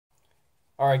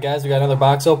All right, guys, we got another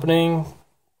box opening.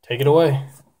 Take it away.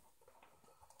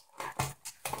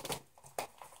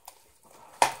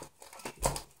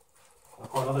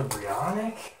 Oh, another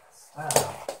Brionic?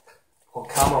 Stop. Well,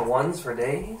 comma ones for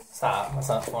days? Stop. That's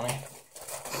not funny.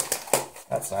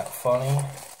 That's not funny.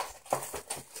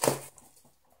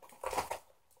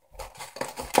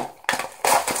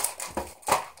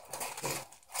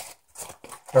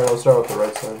 Alright, let's start with the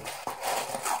right side.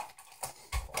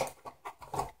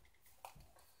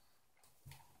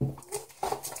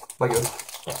 Like it.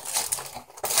 Yeah.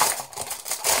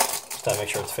 Just gotta make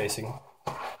sure it's facing.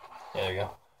 Yeah, there you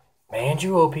go.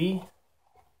 Manju OP.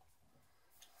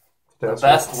 The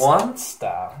best one?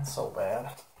 Stop. It's so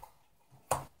bad.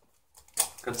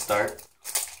 Good start.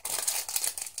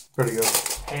 Pretty good.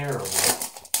 Terrible.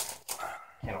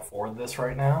 Can't afford this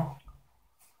right now.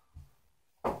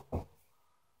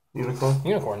 Unicorn.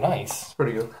 Unicorn, nice. It's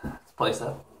pretty good. Let's place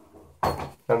that.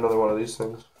 Got another one of these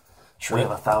things. We have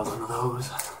 1,000 of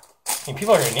those. I mean,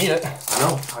 people are gonna need it. I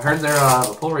know. I heard their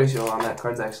the pull ratio on that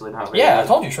card's actually not really Yeah, good. I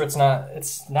told you, sure, it's not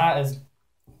as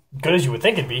good as you would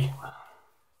think it'd be.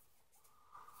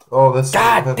 Oh, this.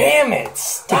 God damn it!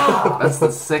 Stop! That's the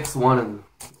 6th one. And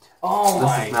Oh This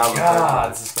my is now the third god,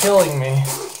 box. this is killing me.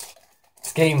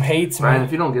 This game hates me. Brian,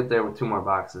 if you don't get there with 2 more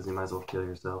boxes, you might as well kill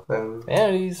yourself. And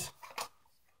Vanities.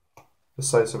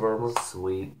 decisive armor.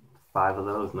 Sweet. 5 of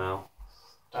those now.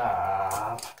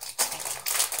 Stop.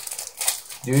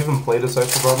 Do you even play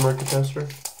decisive armor, Catastor?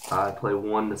 I play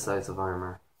 1 decisive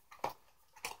armor.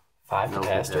 5 No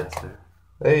caster. caster.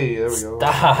 Hey, there we go.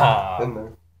 Stop. In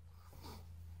there.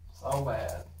 So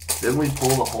bad. Didn't we pull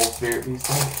the whole spirit beast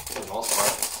thing? For the most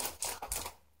part.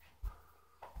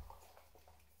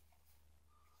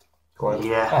 Glad.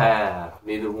 Yeah.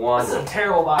 Needed 1. This is a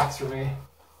terrible box for me.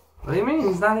 What do you mean?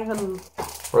 He's not even...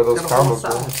 Where are those got a whole combos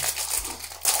go?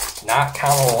 side. Not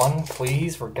comma 1,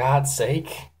 please, for God's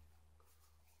sake.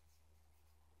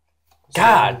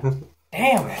 God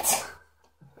damn it.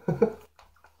 I'm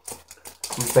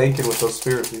baking with those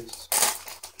spirit beasts.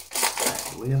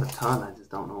 We have a ton. I just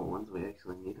don't know what ones we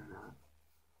actually need or not.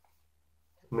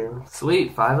 Mirror.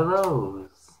 Sweet. 5 of those.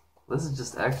 This is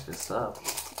just extra stuff.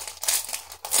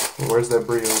 Where's that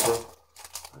Brio, bro?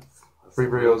 Let's 3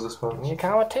 Brios this Give box. me a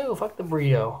comma 2, fuck the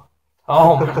Brio.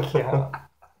 Oh my god.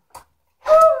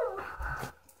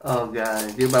 Oh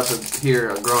god, you're about to hear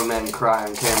a grown man cry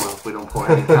on camera if we don't pull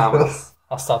any comments.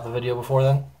 I'll stop the video before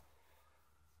then.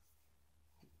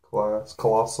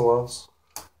 Colossalos.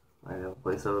 I have a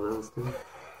place out of those too.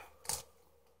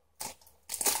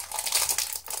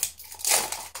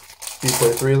 Do you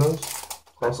play 3 of those?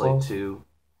 I play Colossalos? 2.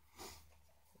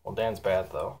 Well, Dan's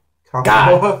bad though.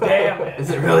 God damn it.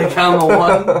 Is it really comma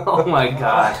 1? Oh my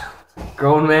god.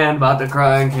 Grown man about to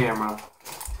cry on camera.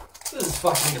 This is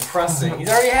fucking depressing. He's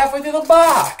already halfway through the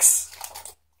box.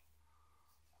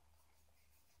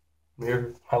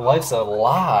 Mirror. My life's a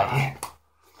lie.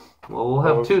 Well, we'll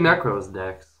have 2 Necros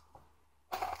decks.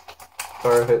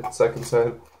 Alright, hit second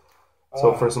side.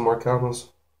 So for some more combos.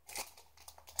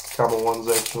 Combo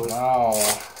 1s actually. No.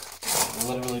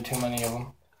 Literally too many of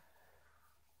them.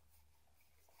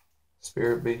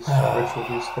 Spirit beast. Ritual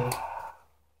beast thing.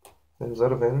 Is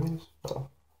that a vanities? Oh.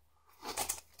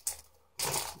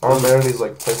 Our vanities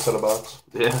like placed out of box.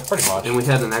 Yeah. Pretty much. And we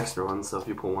had an extra one, so if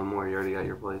you pull 1 more, you already got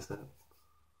your place set.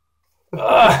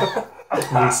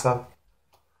 Nisa.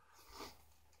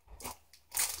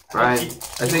 Brian,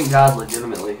 I think God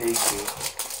legitimately hates you.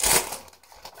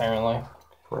 Apparently.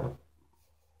 Crap.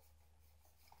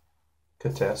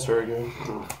 Catastor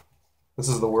again. This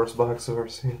is the worst box I've ever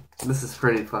seen. This is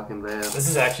pretty fucking bad. This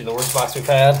is actually the worst box we've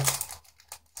had.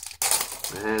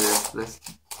 Man, there's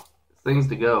things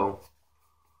to go.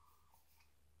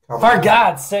 Combo. For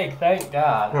God's sake, thank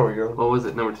God. There we go. What was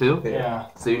it, number 2? Yeah.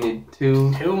 So you need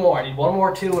 2. 2 more. I need 1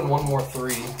 more 2 and 1 more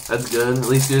 3. That's good. At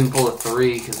least you didn't pull a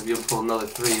 3, because if you would pull another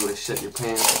 3, you would have shit your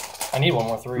pants. I need 1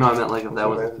 more 3. No, I meant like if that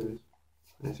was Vanities.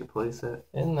 there's your play set.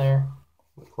 In there.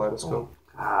 Kaleidoscope.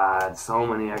 God, so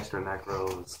many extra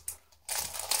Necros.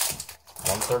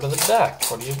 1/3 of the deck.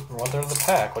 What do you? 1/3 of the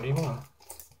pack. What do you mean?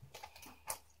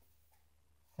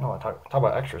 No, I talk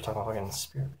about extras. Talk about fucking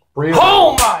spirit. Brio.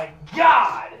 Oh my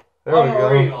God! There we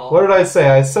Unreal. go. What did I say?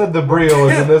 I said the Brio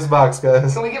is in this box,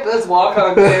 guys. Can we get this walk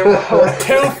on camera?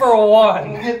 2 for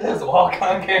 1. Get this walk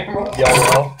on camera.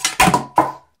 YOLO.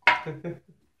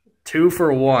 2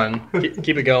 for 1.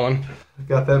 Keep it going.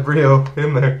 Got that Brio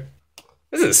in there.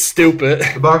 This is stupid.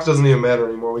 The box doesn't even matter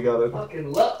anymore. We got it.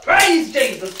 Fucking love. Praise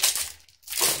Jesus.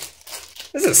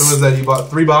 This is So what is that? You bought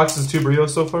 3 boxes, 2 Brios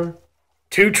so far?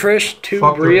 2 Trish, 2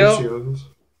 Fuck Brio. Ricios.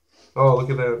 Oh, look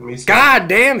at that. Misa. God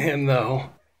damn him though.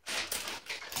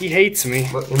 He hates me.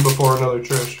 Let him before another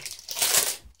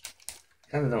Trish.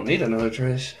 Kinda don't need another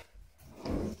Trish.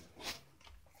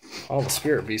 All the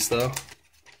Spirit Beasts, though.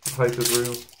 Hype is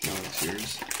real. No, it's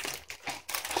yours.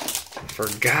 For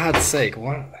God's sake,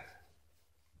 what?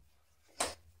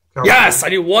 Count Yes, I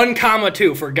do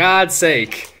 1,2. For God's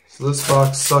sake. So this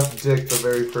box sucked dick the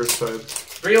very first time.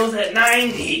 Reel's at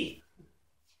 90.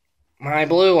 My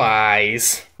blue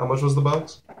eyes. How much was the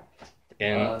box?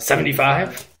 In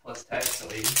 75? Plus tax, so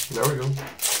 80. There we go.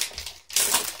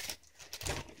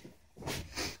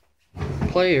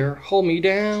 Player, hold me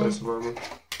down. Nice armor.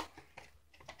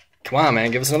 Come on,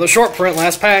 man. Give us another short print.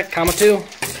 Last pack. Comma 2.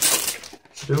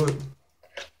 Let's do it.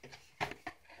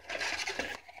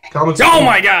 Comments. Oh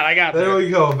my God, I got There there. we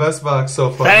go. Best box so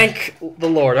far. Thank the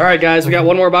Lord. All right, guys. We got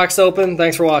one more box open.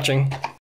 Thanks for watching.